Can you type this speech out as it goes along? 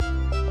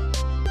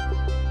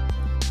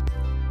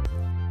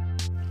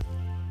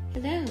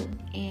Hello,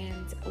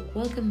 and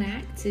welcome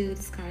back to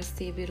The Scars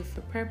Stay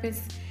Beautiful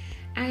Purpose.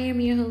 I am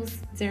your host,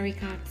 Zeri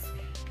Cox,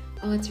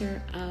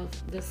 author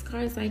of The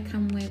Scars I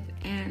Come With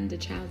and The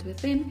Child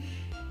Within,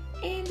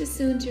 and the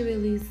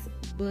soon-to-release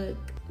book,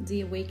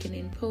 The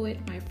Awakening Poet,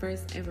 my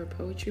first ever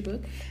poetry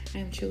book.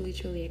 I'm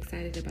truly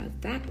excited about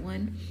that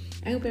one.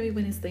 I hope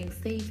everyone is staying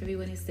safe,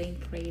 everyone is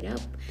staying prayed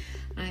up.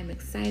 I'm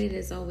excited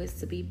as always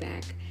to be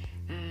back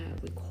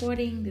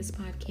recording this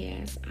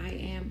podcast. I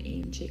am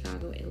in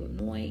Chicago,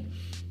 Illinois,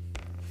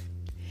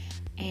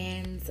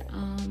 and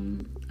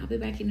I'll be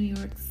back in New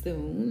York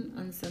soon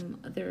on some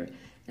other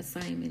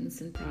assignments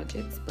and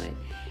projects, but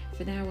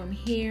for now I'm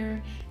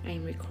here. I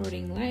am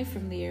recording live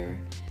from there.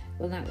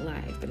 Well, not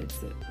live, but it's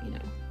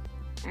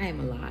I am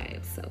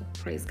alive, so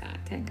praise God,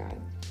 thank God.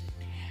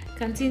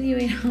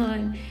 Continuing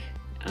on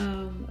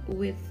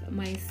with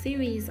my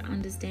series,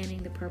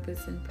 Understanding the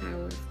Purpose and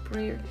Power of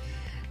Prayer.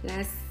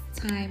 Last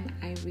time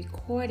I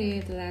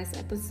recorded, the last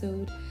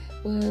episode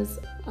was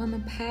on the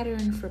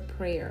pattern for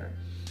prayer,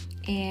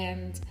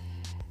 and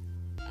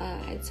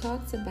I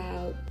talked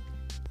about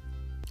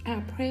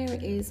how prayer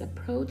is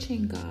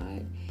approaching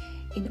God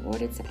in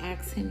order to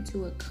ask Him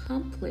to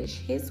accomplish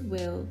His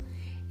will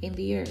in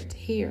the earth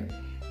here,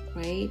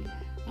 right?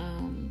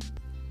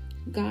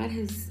 God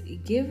has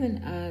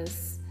given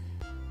us,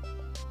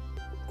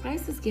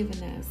 Christ has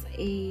given us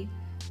a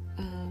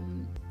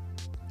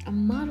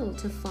model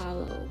to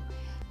follow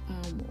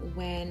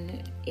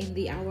when in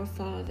the Our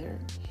Father.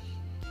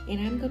 And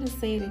I'm going to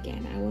say it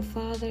again. Our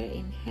Father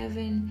in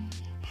heaven,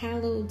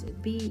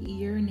 hallowed be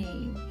your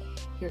name.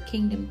 Your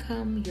kingdom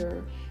come,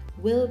 your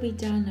will be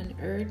done on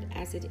earth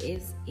as it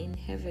is in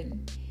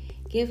heaven.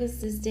 Give us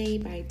this day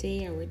by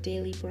day our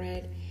daily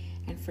bread,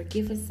 and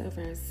forgive us of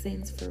our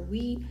sins, for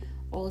we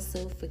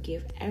also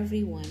forgive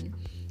everyone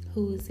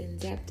who is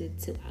indebted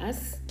to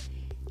us.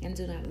 And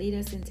do not lead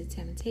us into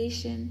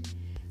temptation,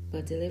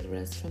 but deliver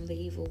us from the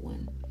evil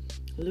one.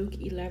 Luke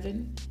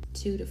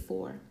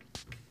 11:2-4.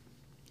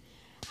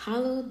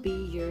 Hallowed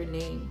be your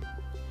name.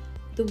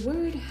 The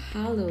word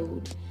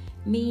hallowed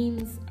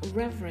means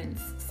reverence,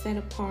 set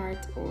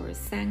apart, or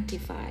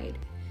sanctified.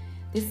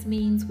 This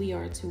means we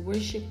are to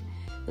worship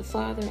the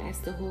Father as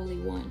the Holy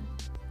One.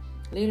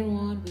 Later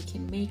on, we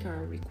can make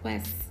our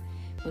requests,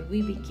 but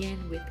we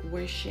begin with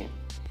worship.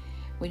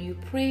 When you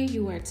pray,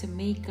 you are to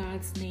make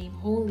God's name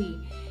holy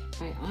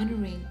by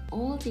honoring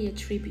all the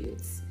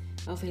attributes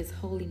of His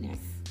holiness,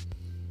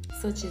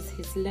 such as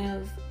His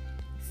love,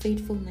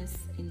 faithfulness,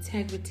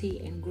 integrity,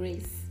 and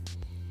grace.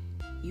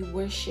 You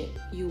worship,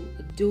 you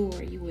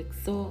adore, you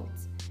exalt,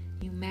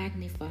 you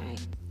magnify,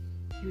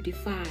 you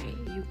defy,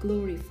 you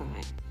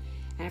glorify.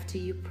 After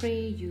you pray,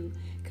 you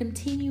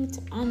continue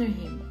to honor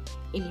Him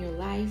in your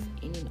life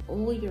and in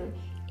all your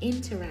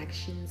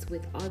interactions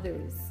with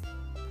others.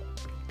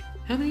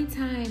 How many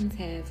times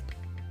have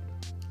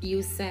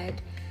you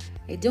said,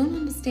 I don't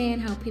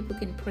understand how people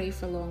can pray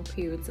for long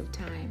periods of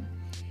time.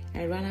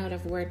 I run out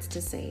of words to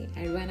say.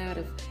 I run out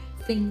of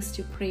things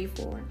to pray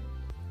for.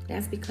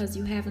 That's because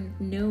you haven't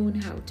known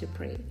how to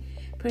pray.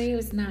 Prayer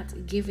is not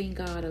giving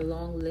God a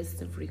long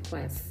list of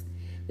requests.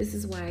 This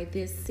is why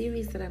this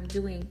series that I'm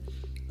doing,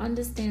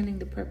 Understanding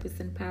the Purpose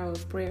and Power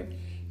of Prayer,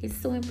 is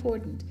so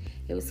important.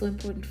 It was so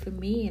important for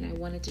me, and I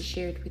wanted to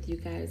share it with you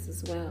guys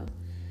as well.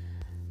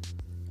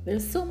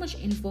 There's so much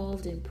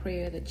involved in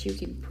prayer that you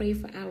can pray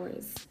for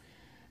hours.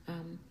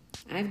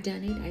 I've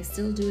done it. I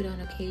still do it on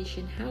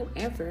occasion.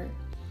 However,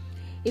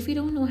 if you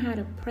don't know how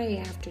to pray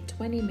after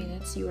 20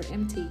 minutes, you are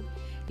empty.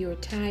 You're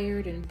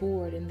tired and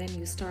bored, and then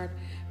you start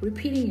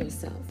repeating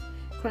yourself.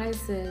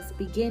 Christ says,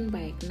 begin by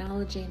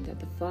acknowledging that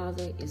the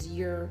Father is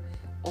your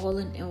all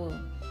in all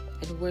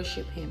and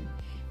worship Him.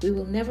 We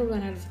will never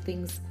run out of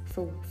things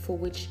for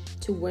which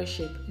to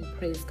worship and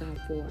praise God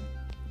for.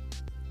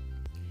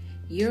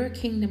 Your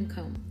kingdom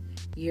come,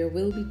 your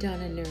will be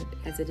done on earth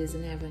as it is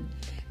in heaven.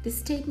 This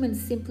statement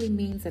simply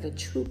means that a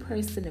true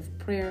person of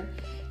prayer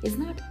is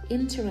not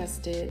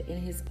interested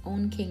in his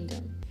own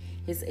kingdom.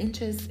 His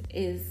interest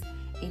is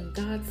in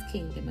God's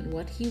kingdom and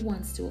what He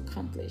wants to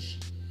accomplish.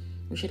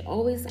 We should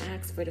always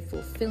ask for the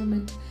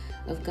fulfillment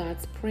of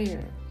God's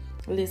prayer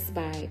list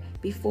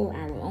before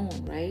our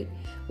own, right?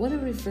 What a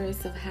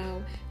reverse of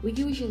how we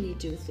usually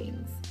do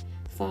things.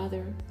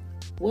 Father,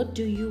 what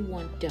do you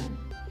want done?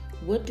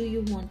 What do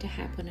you want to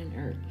happen on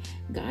earth?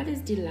 God is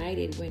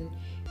delighted when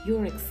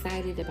you're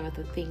excited about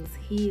the things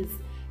He is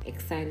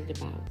excited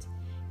about.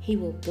 He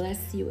will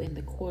bless you in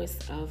the course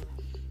of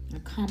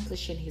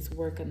accomplishing His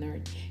work on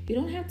earth. You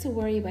don't have to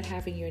worry about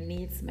having your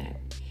needs met.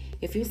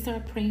 If you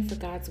start praying for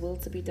God's will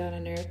to be done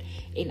on earth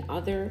in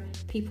other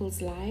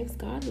people's lives,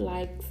 God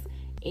likes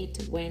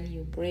it when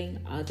you bring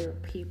other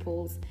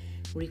people's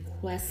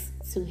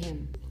requests to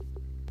Him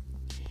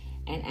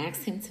and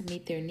ask Him to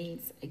meet their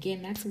needs.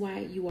 Again, that's why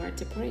you are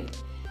to pray.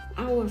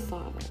 Our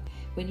Father.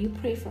 When you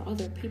pray for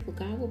other people,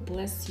 God will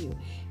bless you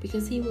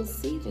because He will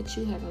see that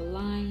you have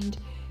aligned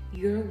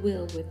your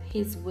will with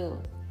His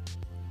will,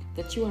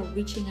 that you are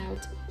reaching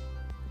out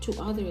to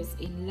others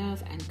in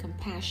love and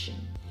compassion.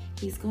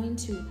 He's going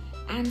to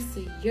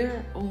answer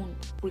your own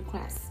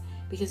requests.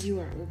 because you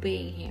are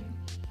obeying him.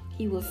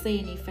 He will say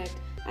in effect,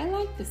 I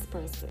like this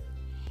person.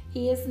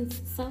 He isn't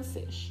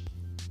selfish.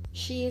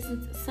 She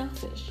isn't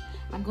selfish.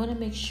 I'm going to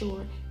make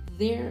sure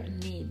their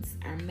needs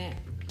are met.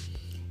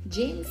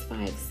 James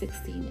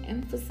 5:16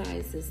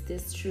 emphasizes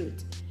this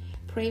truth.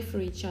 Pray for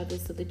each other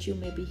so that you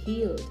may be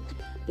healed.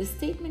 The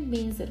statement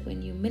means that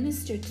when you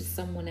minister to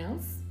someone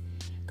else,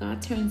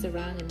 God turns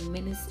around and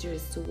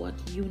ministers to what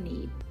you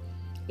need.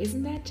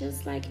 Isn't that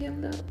just like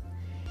him though?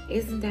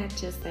 Isn't that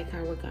just like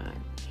our God?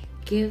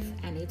 Give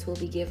and it will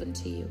be given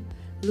to you.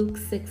 Luke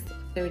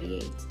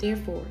 6:38.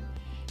 Therefore,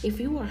 if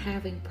you are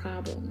having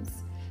problems,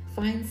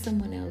 find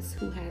someone else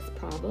who has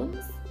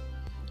problems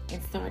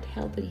and start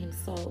helping him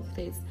solve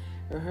his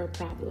or her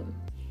problem.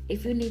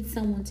 If you need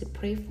someone to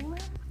pray for,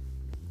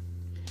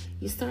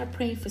 you start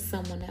praying for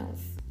someone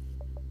else.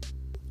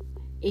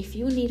 If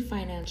you need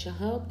financial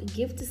help,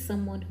 give to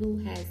someone who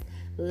has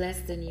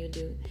less than you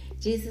do.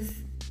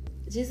 Jesus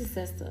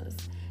says to us,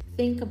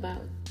 think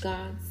about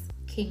God's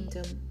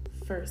kingdom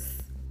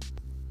first.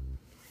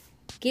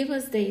 Give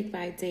us day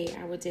by day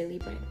our daily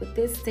bread. With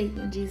this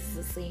statement, Jesus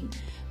is saying,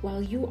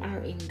 while you are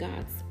in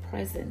God's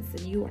presence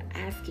and you are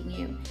asking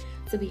him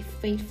to be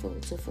faithful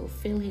to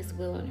fulfill his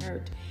will on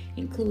earth,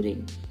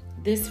 including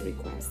this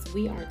request,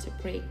 we are to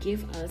pray,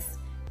 give us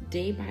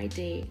day by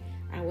day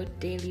our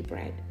daily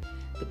bread.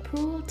 The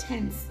plural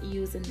tense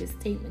used in this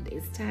statement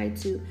is tied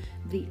to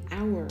the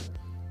hour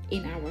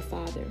in our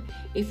Father.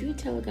 If you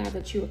tell God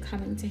that you are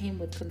coming to him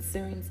with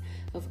concerns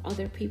of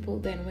other people,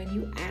 then when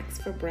you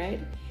ask for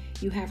bread,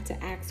 you have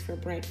to ask for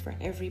bread for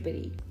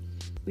everybody.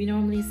 We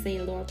normally say,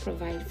 Lord,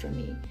 provide for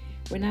me.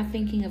 We're not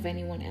thinking of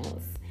anyone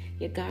else.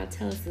 Yet God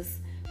tells us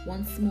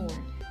once more,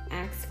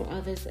 ask for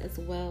others as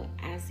well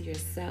as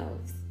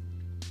yourselves.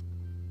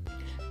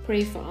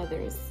 Pray for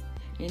others.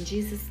 In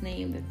Jesus'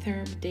 name, the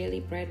term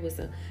daily bread was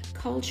a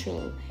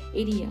cultural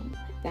idiom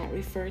that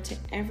referred to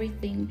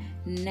everything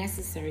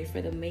necessary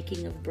for the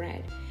making of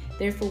bread.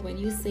 Therefore, when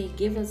you say,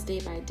 give us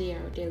day by day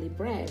our daily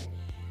bread,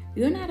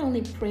 you're not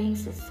only praying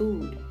for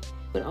food,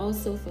 but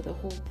also for the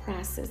whole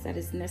process that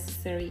is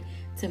necessary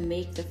to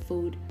make the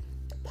food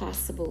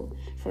possible.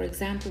 For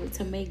example,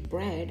 to make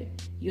bread,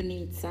 you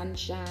need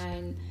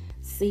sunshine,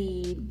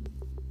 seed,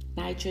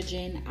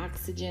 nitrogen,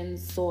 oxygen,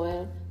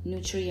 soil,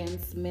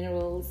 nutrients,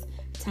 minerals,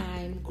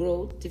 time,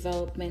 growth,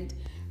 development,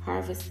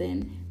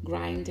 harvesting,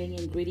 grinding,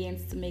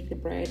 ingredients to make the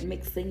bread,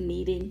 mixing,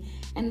 kneading,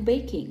 and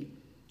baking.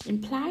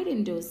 Implied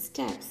in those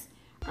steps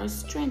are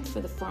strength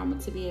for the farmer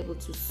to be able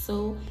to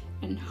sow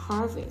and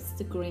harvest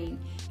the grain,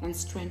 and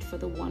strength for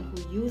the one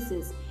who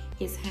uses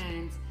his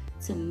hands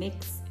to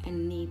mix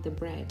and knead the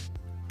bread.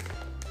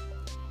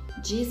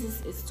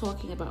 Jesus is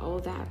talking about all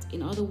that.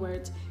 In other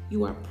words,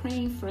 you are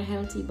praying for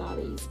healthy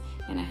bodies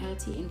and a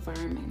healthy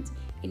environment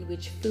in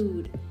which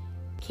food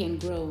can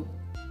grow.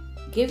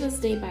 Give us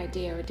day by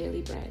day our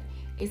daily bread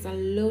is a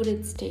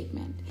loaded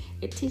statement.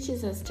 It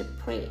teaches us to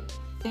pray.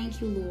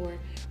 Thank you, Lord,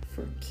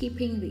 for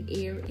keeping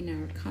the air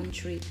in our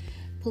country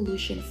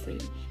pollution free.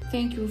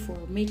 Thank you for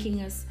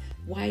making us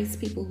wise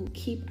people who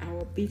keep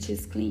our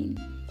beaches clean.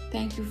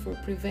 Thank you for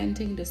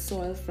preventing the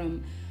soil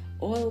from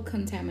oil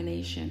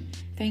contamination.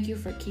 Thank you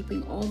for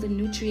keeping all the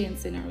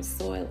nutrients in our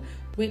soil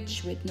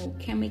rich with no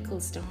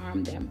chemicals to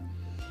harm them.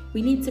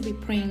 We need to be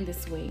praying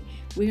this way.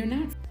 We are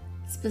not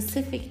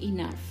specific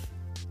enough.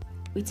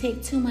 We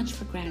take too much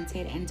for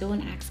granted and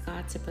don't ask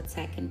God to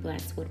protect and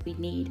bless what we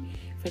need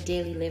for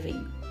daily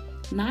living,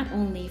 not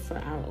only for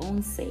our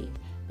own sake,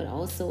 but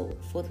also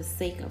for the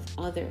sake of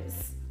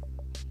others.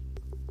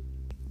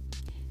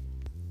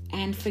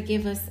 And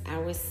forgive us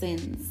our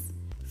sins,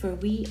 for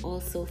we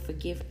also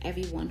forgive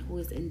everyone who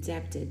is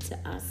indebted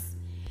to us.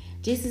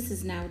 Jesus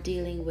is now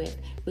dealing with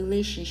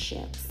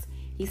relationships.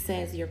 He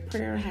says your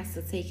prayer has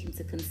to take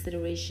into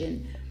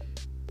consideration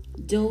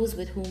those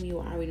with whom you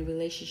are in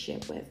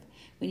relationship with.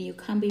 When you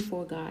come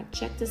before God,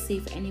 check to see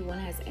if anyone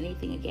has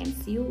anything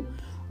against you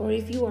or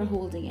if you are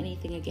holding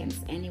anything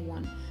against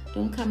anyone.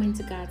 Don't come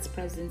into God's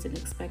presence and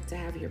expect to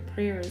have your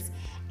prayers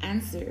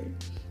answered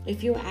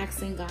if you're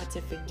asking God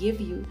to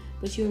forgive you,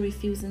 but you're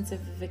refusing to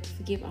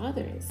forgive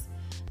others.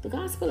 The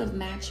Gospel of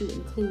Matthew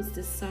includes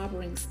this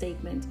sobering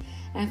statement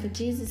after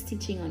Jesus'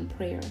 teaching on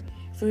prayer.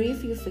 For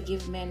if you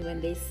forgive men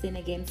when they sin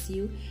against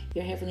you,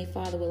 your heavenly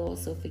Father will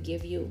also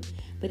forgive you.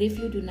 But if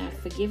you do not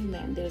forgive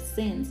men their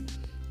sins,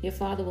 your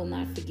Father will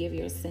not forgive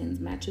your sins.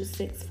 Matthew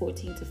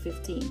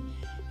 6:14-15.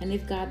 And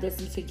if God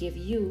doesn't forgive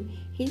you,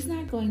 He's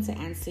not going to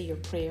answer your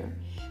prayer.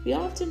 We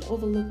often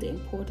overlook the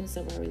importance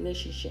of our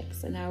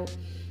relationships and how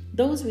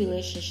those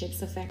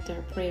relationships affect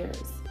our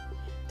prayers.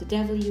 The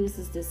devil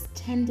uses this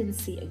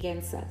tendency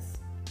against us.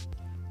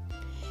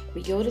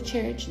 We go to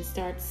church and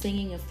start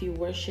singing a few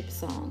worship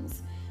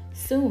songs.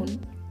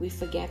 Soon, we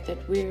forget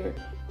that we're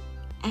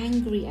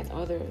angry at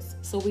others,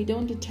 so we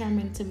don't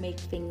determine to make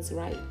things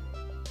right.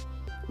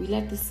 We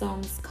let the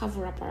songs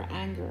cover up our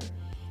anger,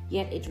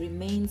 yet it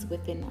remains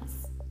within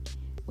us.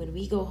 When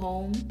we go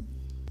home,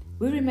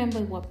 we remember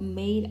what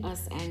made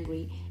us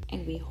angry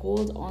and we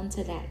hold on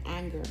to that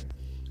anger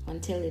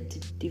until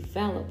it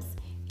develops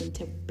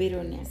into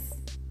bitterness.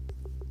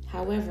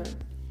 However,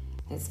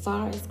 as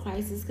far as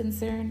Christ is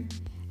concerned,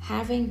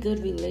 having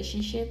good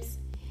relationships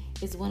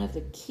is one of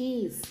the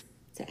keys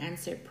to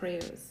answered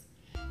prayers.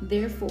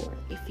 Therefore,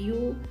 if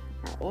you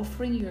are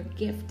offering your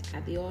gift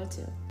at the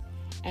altar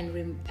and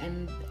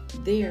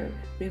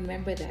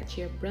remember that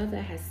your brother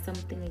has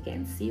something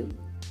against you,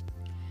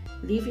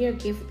 leave your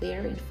gift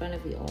there in front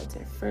of the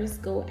altar.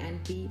 First, go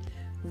and be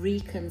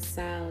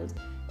reconciled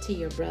to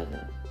your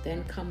brother.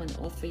 Then come and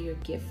offer your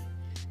gift.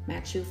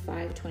 Matthew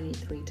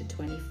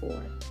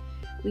 5:23-24.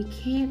 We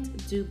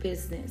can't do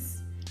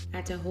business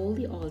at a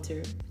holy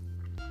altar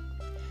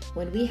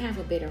when we have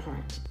a bitter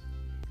heart.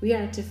 We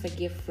are to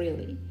forgive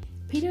freely.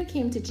 Peter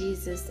came to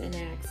Jesus and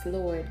asked,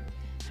 Lord,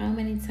 how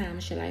many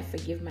times shall I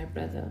forgive my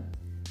brother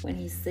when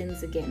he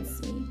sins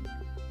against me?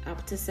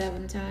 Up to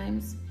 7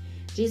 times?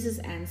 Jesus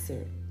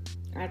answered,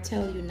 I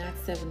tell you, not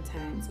 7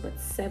 times, but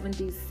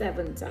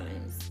 77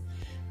 times.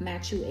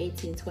 Matthew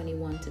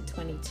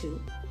 18:21-22.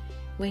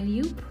 When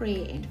you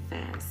pray and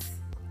fast,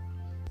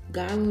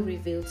 God will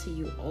reveal to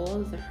you all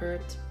the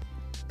hurt,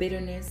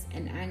 bitterness,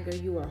 and anger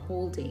you are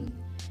holding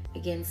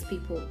against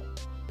people.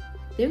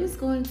 There is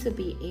going to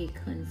be a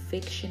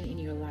conviction in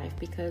your life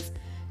because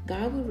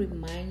God will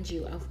remind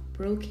you of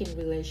broken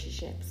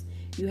relationships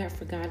you have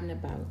forgotten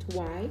about.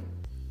 Why?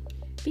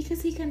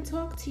 Because He can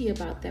talk to you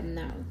about them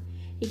now.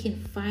 He can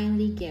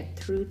finally get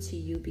through to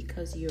you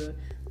because you're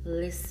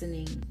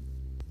listening.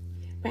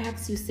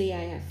 Perhaps you say,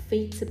 I have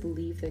faith to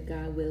believe that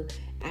God will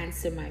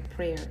answer my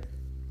prayer,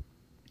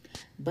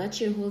 but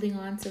you're holding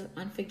on to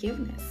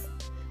unforgiveness.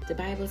 The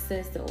Bible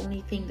says the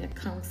only thing that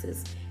counts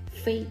is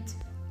faith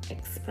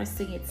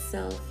expressing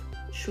itself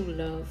through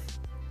love.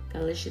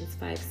 Galatians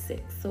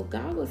 5:6. So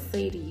God will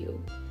say to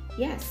you,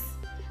 yes,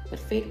 but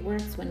faith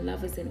works when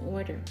love is in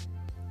order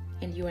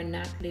and you are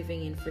not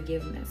living in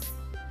forgiveness.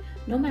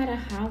 No matter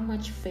how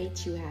much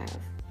faith you have,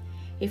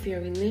 if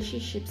your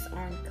relationships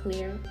aren't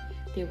clear,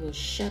 they will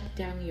shut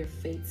down your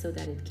faith so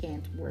that it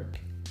can't work.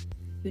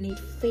 You need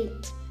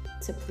faith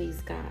to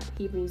please God.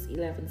 Hebrews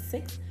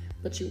 11:6.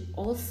 But you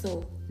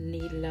also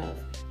need love,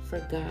 for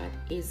God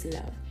is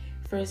love.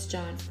 1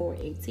 John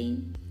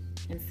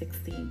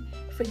 4:18-16.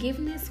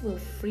 Forgiveness will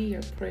free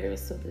your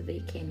prayers so that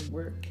they can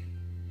work.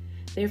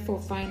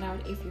 Therefore, find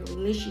out if your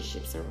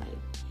relationships are right.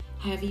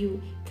 Have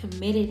you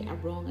committed a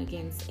wrong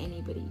against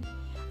anybody?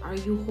 Are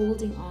you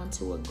holding on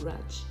to a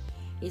grudge?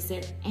 Is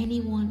there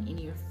anyone in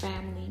your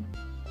family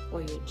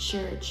or your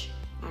church,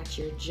 at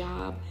your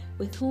job,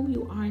 with whom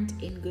you aren't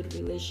in good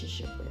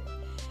relationship with?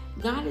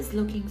 God is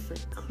looking for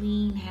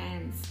clean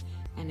hands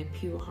and a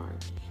pure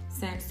heart.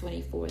 Psalms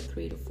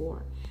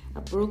 24:3-4.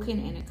 A broken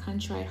and a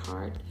contrite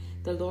heart,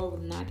 the Lord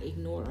will not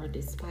ignore or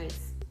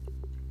despise.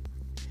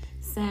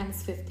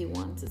 Psalms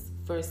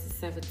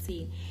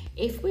 51:17.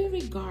 If we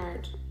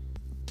regard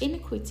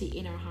iniquity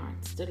in our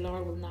hearts, the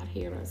Lord will not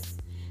hear us.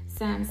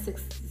 Psalm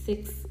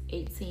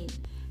 6:18.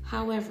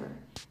 However,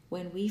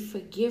 when we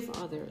forgive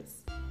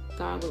others,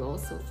 God will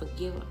also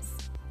forgive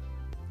us,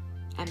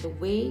 and the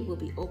way will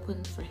be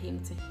open for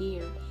Him to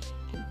hear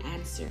and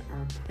answer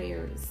our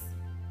prayers.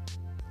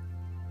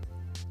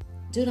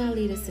 Do not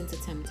lead us into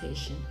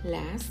temptation.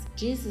 Last,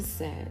 Jesus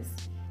says,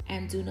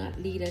 and do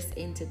not lead us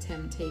into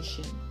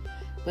temptation,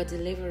 but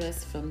deliver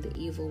us from the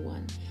evil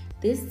one.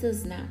 This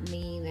does not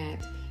mean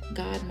that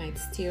God might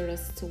steer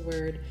us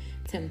toward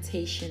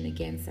temptation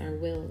against our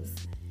wills.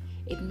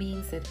 It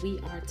means that we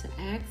are to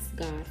ask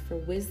God for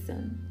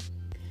wisdom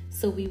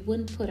so we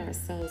wouldn't put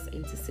ourselves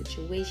into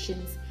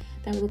situations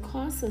that will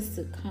cause us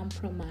to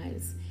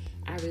compromise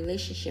our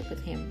relationship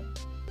with Him.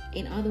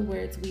 In other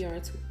words, we are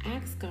to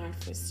ask God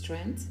for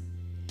strength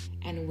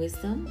and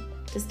wisdom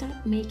to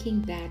stop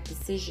making bad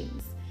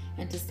decisions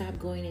and to stop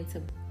going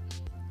into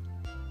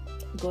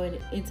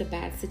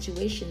bad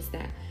situations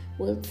that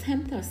will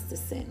tempt us to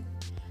sin.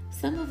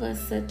 Some of us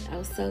set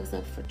ourselves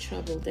up for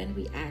trouble, then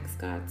we ask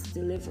God to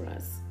deliver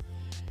us.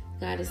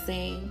 God is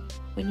saying,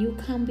 when you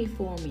come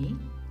before me,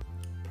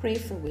 pray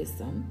for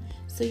wisdom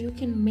so you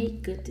can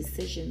make good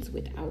decisions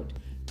without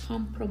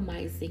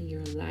compromising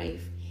your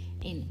life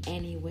in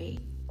any way.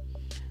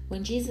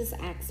 When Jesus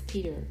asked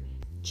Peter,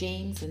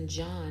 James, and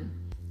John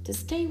to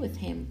stay with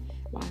him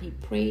while he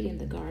prayed in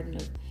the Garden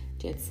of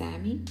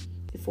Gethsemane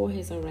before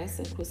his arrest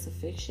and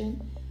crucifixion,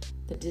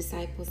 the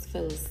disciples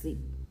fell asleep.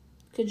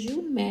 Could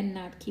you men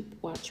not keep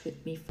watch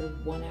with me for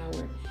 1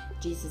 hour?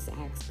 Jesus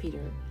asked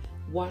Peter.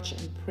 Watch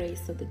and pray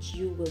so that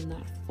you will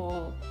not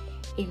fall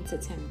into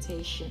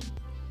temptation.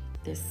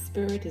 The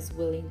spirit is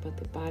willing, but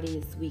the body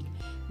is weak.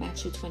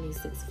 Matthew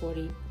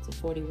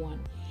 26:40-41.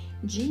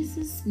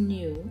 Jesus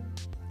knew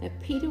that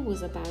Peter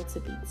was about to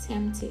be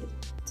tempted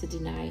to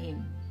deny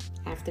him.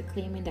 After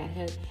claiming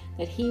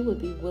that he would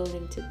be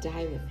willing to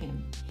die with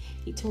him,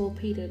 he told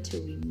Peter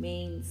to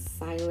remain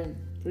silent,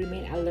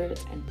 remain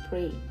alert, and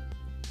pray.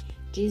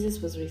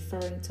 Jesus was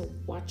referring to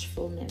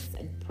watchfulness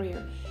and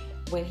prayer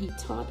when he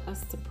taught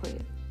us to pray.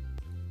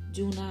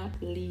 Do not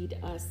lead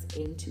us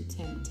into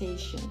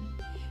temptation.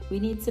 We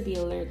need to be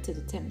alert to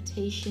the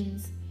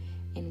temptations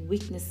and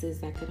weaknesses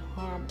that could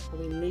harm our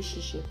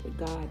relationship with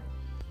God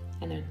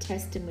and our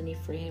testimony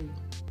for Him.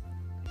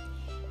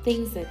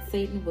 things that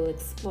Satan will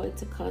exploit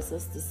to cause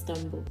us to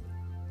stumble.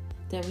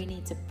 That we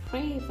need to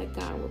pray that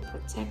God will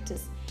protect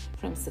us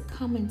from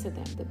succumbing to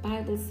them. The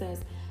Bible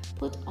says,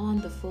 put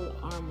on the full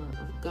armor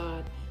of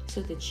God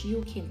so that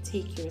you can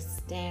take your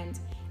stand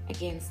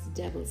against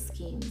the devil's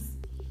schemes.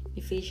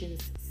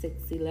 Ephesians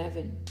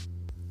 6:11.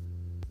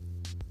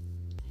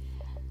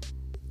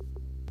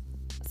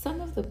 Some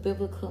of the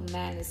biblical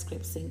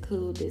manuscripts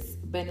include this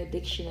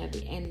benediction at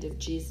the end of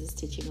Jesus'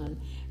 teaching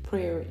on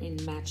prayer in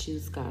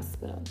Matthew's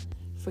Gospel.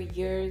 For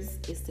yours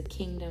is the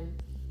kingdom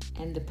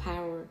and the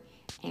power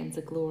and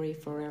the glory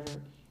forever.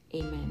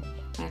 Amen.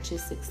 Matthew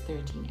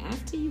 6:13.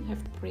 After you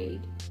have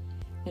prayed,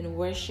 then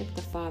worship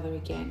the Father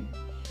again.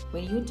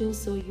 When you do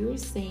so, you're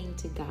saying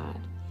to God,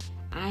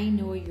 I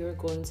know you're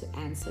going to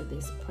answer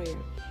this prayer.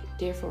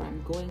 Therefore,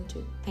 I'm going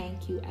to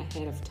thank you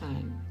ahead of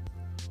time.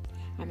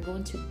 I'm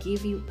going to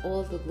give you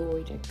all the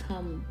glory that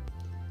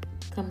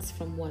comes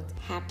from what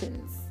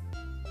happens.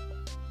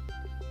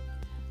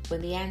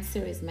 When the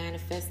answer is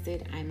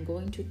manifested, I'm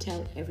going to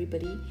tell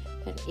everybody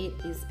that it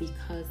is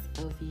because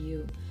of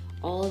you.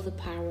 All the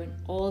power and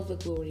all the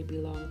glory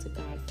belong to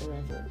God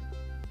forever.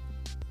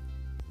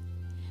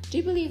 Do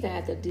you believe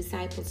that the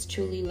disciples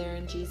truly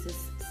learned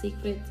Jesus'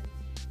 secret?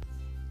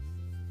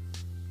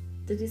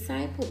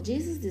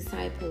 Jesus'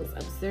 disciples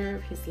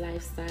observed his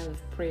lifestyle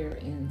of prayer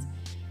and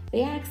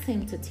they asked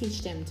him to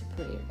teach them to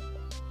pray.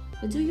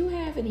 But do you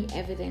have any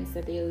evidence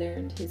that they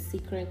learned his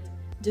secret?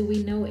 Do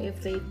we know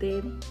if they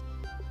did?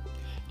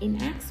 In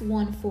Acts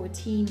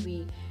 1:14,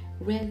 we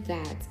read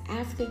that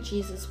after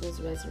Jesus was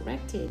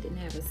resurrected and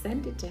have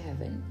ascended to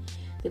heaven,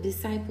 the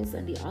disciples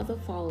and the other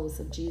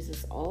followers of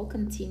Jesus all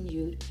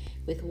continued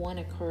with one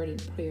accord in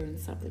prayer and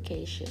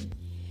supplication.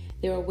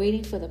 They were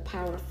waiting for the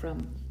power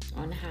from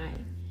on high.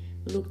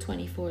 Luke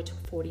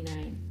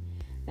 24:49.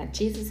 That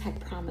Jesus had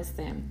promised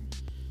them,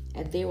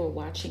 and they were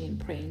watching and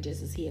praying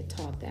just as he had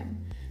taught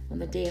them. On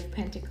the day of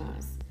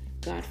Pentecost,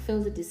 God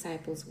filled the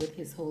disciples with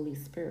his Holy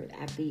Spirit.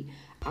 At the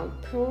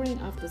outpouring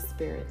of the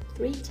Spirit,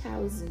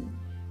 3,000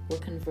 were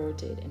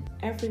converted, and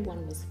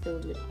everyone was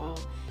filled with awe,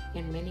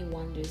 and many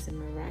wonders and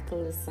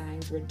miraculous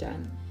signs were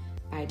done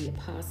by the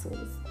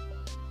apostles.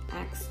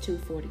 Acts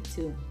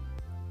 2:42.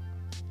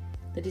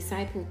 The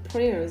disciple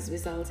prayers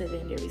resulted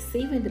in their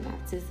receiving the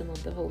baptism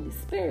of the Holy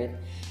Spirit,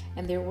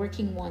 and their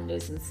working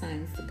wonders and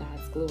signs to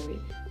God's glory,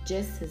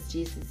 just as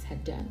Jesus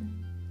had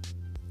done.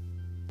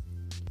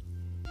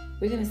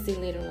 We're going to see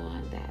later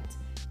on that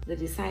the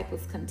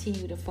disciples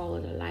continue to follow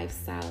the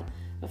lifestyle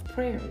of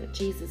prayer that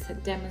Jesus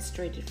had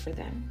demonstrated for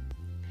them.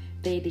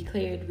 They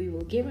declared, we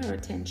will give our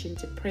attention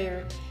to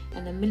prayer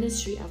and the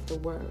ministry of the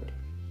word.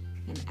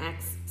 In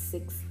Acts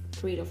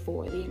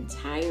 6:3-4, the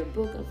entire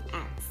book of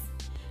Acts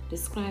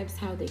describes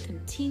how they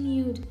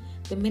continued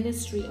the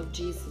ministry of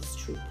Jesus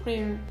through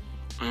prayer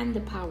and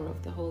the power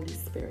of the Holy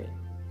Spirit.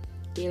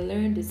 They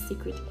learned the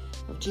secret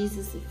of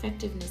Jesus'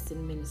 effectiveness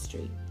in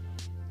ministry.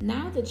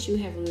 Now that you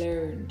have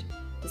learned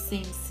the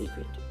same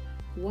secret,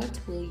 what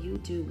will you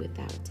do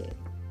without it?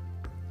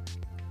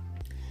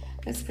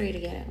 Let's pray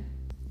together.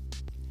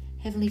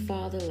 Heavenly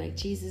Father, like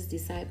Jesus'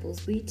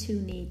 disciples, we too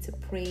need to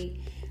pray.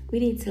 We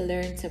need to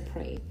learn to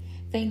pray.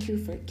 Thank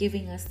you for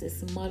giving us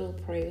this model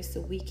prayer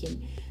so we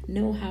can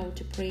know how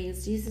to pray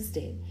as Jesus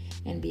did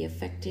and be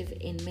effective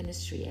in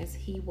ministry as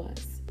he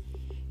was.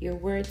 Your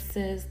word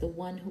says the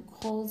one who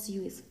calls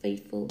you is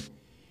faithful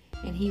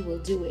and he will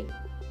do it.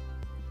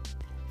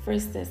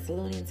 1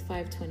 Thessalonians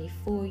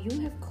 5:24, you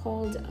have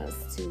called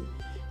us to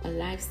a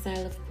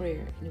lifestyle of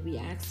prayer, and we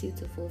ask you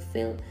to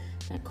fulfill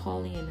that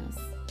calling in us.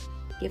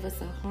 Give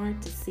us a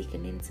heart to seek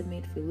an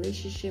intimate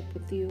relationship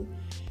with you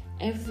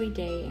every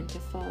day and to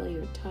follow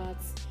your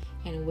thoughts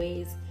and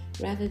ways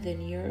rather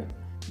than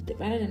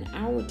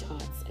our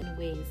thoughts and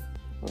ways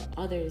or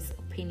others'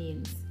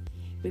 opinions.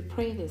 We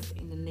pray this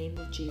in the name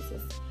of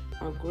Jesus,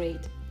 our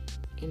great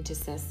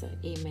intercessor.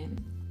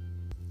 Amen.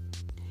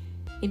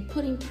 In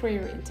putting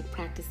prayer into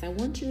practice, I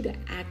want you to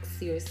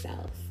ask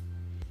yourself,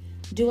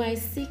 do I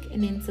seek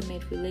an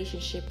intimate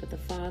relationship with the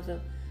Father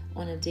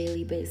on a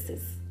daily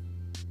basis?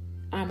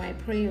 Are my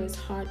prayers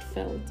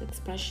heartfelt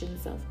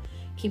expressions of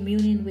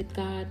communion with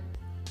God,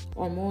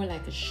 or more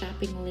like a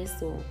shopping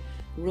list or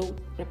rote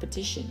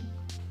repetition?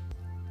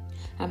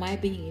 Am I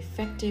being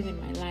effective in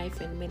my life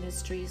and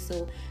ministry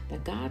so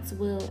that God's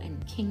will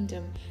and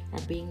kingdom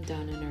are being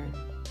done on earth?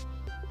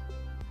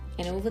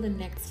 And over the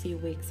next few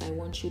weeks, I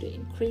want you to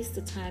increase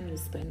the time you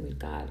spend with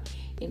God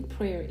in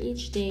prayer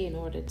each day in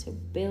order to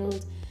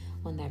build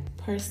on that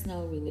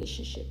personal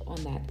relationship,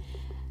 on that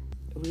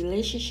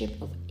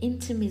relationship of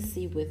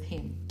intimacy with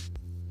him.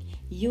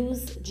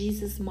 Use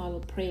Jesus'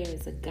 model prayer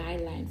as a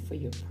guideline for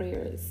your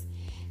prayers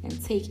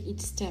and take each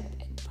step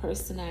and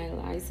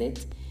personalize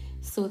it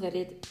so that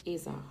it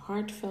is a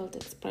heartfelt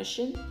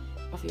expression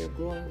of your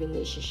growing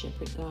relationship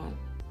with God.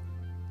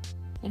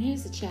 And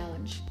here's the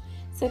challenge.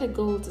 Set a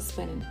goal to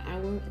spend an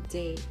hour a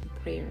day in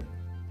prayer.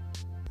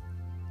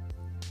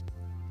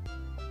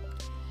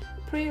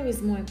 Prayer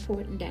is more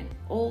important than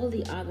all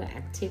the other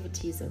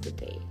activities of the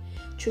day.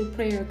 Through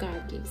prayer,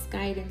 God gives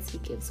guidance, He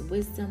gives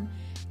wisdom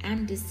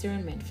and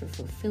discernment for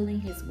fulfilling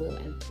His will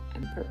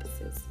and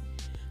purposes.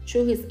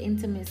 Through His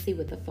intimacy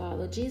with the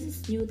Father,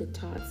 Jesus knew the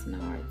thoughts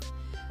and hearts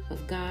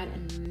of God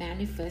and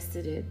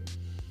manifested it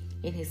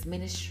in His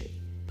ministry,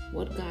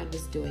 what God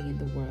was doing in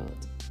the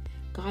world.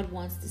 God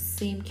wants the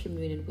same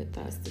communion with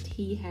us that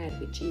He had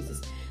with Jesus,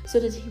 so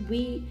that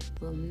we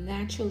will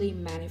naturally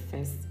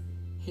manifest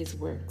His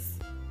works.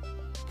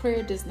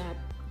 Prayer does not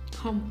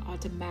come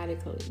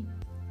automatically.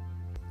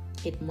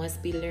 It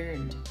must be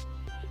learned.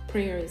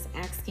 Prayer is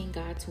asking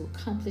God to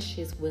accomplish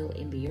His will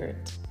in the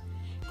earth.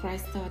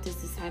 Christ taught His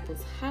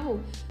disciples how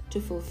to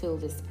fulfill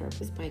this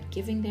purpose by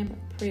giving them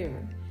a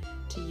prayer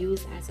to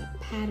use as a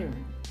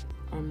pattern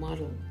or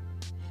model.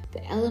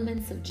 The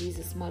elements of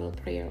Jesus' model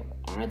prayer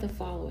are the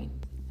following.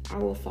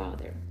 Our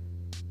Father.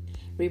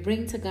 We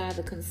bring to God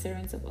the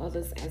concerns of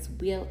others as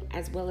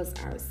well as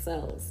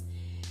ourselves,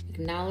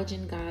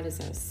 acknowledging God as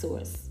our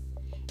source.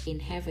 In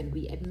heaven,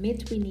 we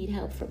admit we need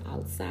help from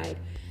outside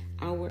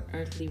our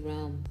earthly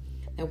realm,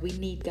 that we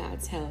need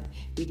God's help.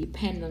 We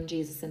depend on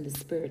Jesus and the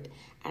Spirit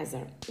as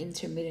our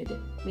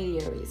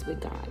intermediaries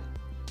with God.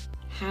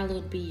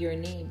 Hallowed be your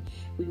name.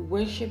 We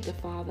worship the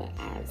Father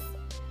as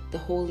the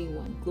Holy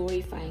One,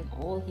 glorifying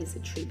all His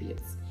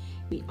attributes.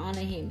 We honor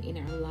Him in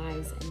our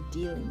lives and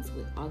dealings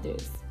with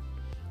others.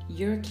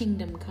 Your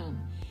kingdom come.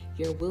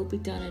 Your will be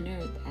done on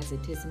earth as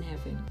it is in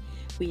heaven.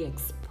 We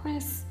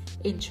express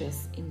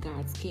interest in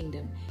God's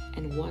kingdom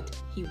and what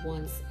He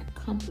wants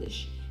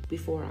accomplished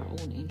before our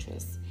own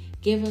interests.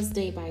 Give us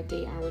day by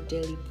day our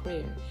daily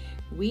prayer.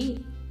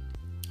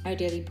 Our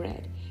daily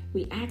bread.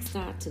 We ask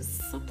God to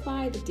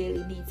supply the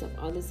daily needs of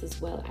others as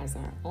well as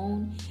our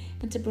own,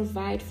 and to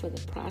provide for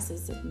the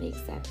process that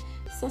makes that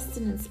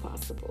sustenance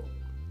possible.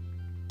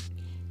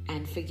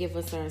 And forgive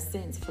us our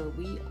sins, for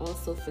we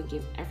also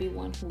forgive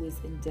everyone who is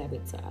in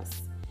debt to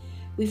us.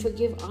 We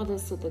forgive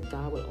others so that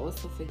God will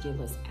also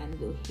forgive us and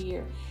will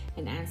hear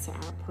and answer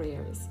our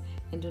prayers.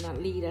 And do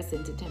not lead us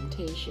into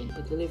temptation,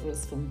 but deliver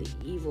us from the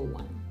evil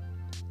one.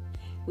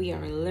 We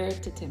are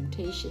alert to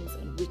temptations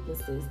and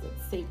weaknesses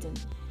that Satan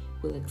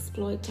will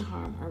exploit to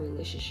harm our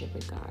relationship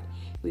with God.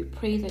 We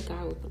pray that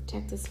God will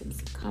protect us from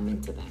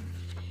succumbing to them.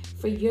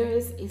 For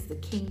yours is the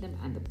kingdom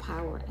and the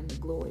power and the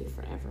glory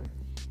forever.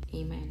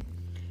 Amen.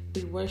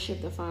 We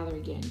worship the Father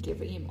again,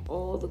 giving Him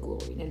all the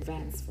glory in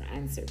advance for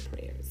answered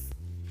prayers.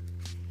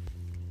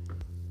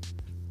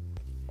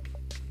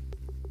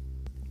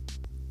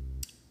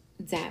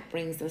 That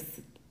brings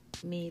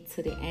me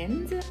to the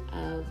end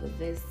of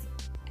this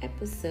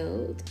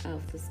episode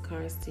of The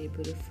Scars Stay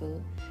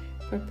Beautiful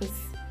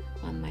Purpose.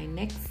 On my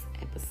next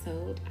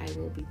episode, I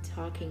will be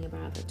talking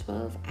about the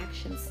 12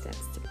 action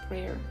steps to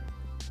prayer.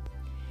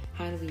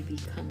 How do we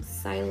become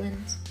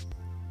silent?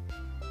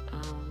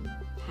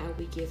 How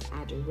we give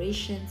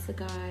adoration to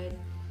God,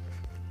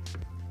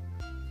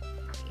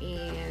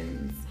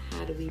 and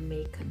how do we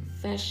make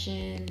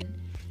confession,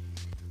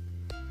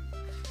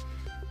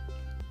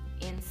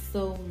 and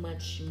so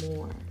much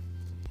more.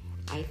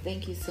 I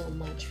thank you so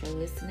much for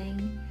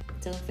listening.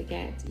 Don't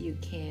forget, you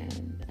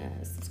can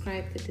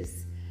subscribe to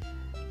this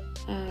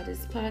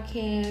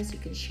podcast. You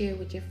can share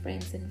with your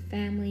friends and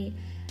family.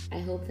 I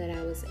hope that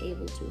I was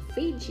able to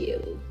feed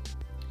you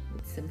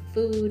with some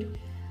food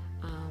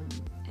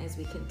as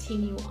we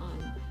continue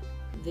on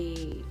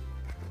the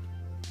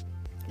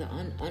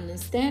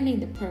understanding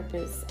the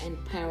purpose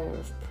and power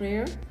of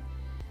prayer.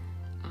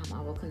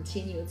 I will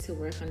continue to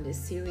work on this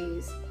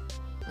series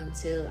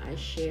until I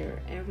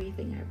share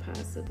everything I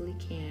possibly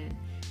can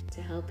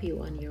to help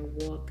you on your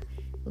walk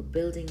with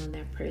building on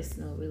that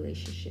personal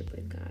relationship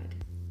with God.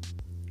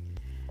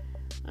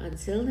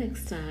 Until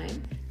next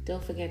time,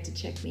 don't forget to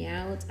check me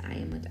out. I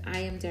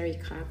am Derry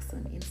Cox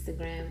on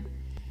Instagram.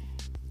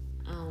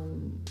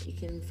 You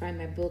can find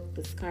my book,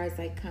 The Scars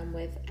I Come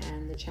With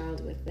and The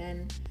Child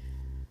Within,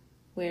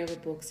 wherever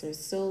books are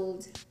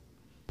sold.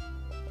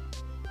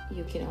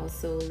 You can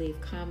also leave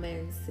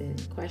comments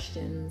and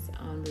questions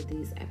on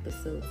these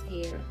episodes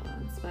here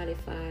on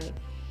Spotify.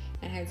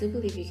 And I do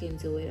believe you can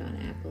do it on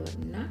Apple.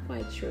 I'm not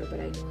quite sure, but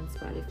I know on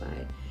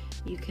Spotify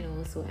you can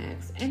also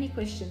ask any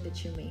question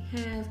that you may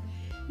have.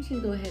 You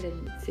can go ahead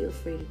and feel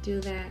free to do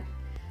that.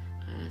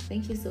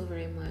 Thank you so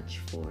very much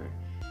for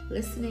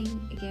listening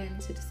again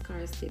to The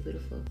Scars Stay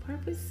Beautiful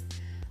Purpose.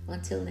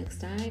 Until next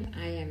time,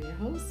 I am your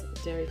host,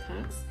 Derry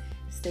Cox.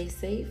 Stay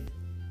safe,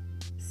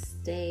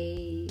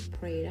 stay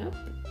prayed up,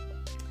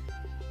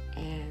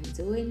 and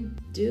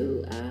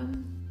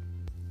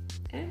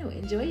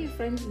enjoy your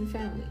friends and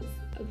families.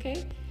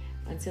 Okay?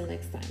 Until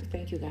next time.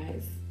 Thank you,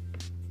 guys.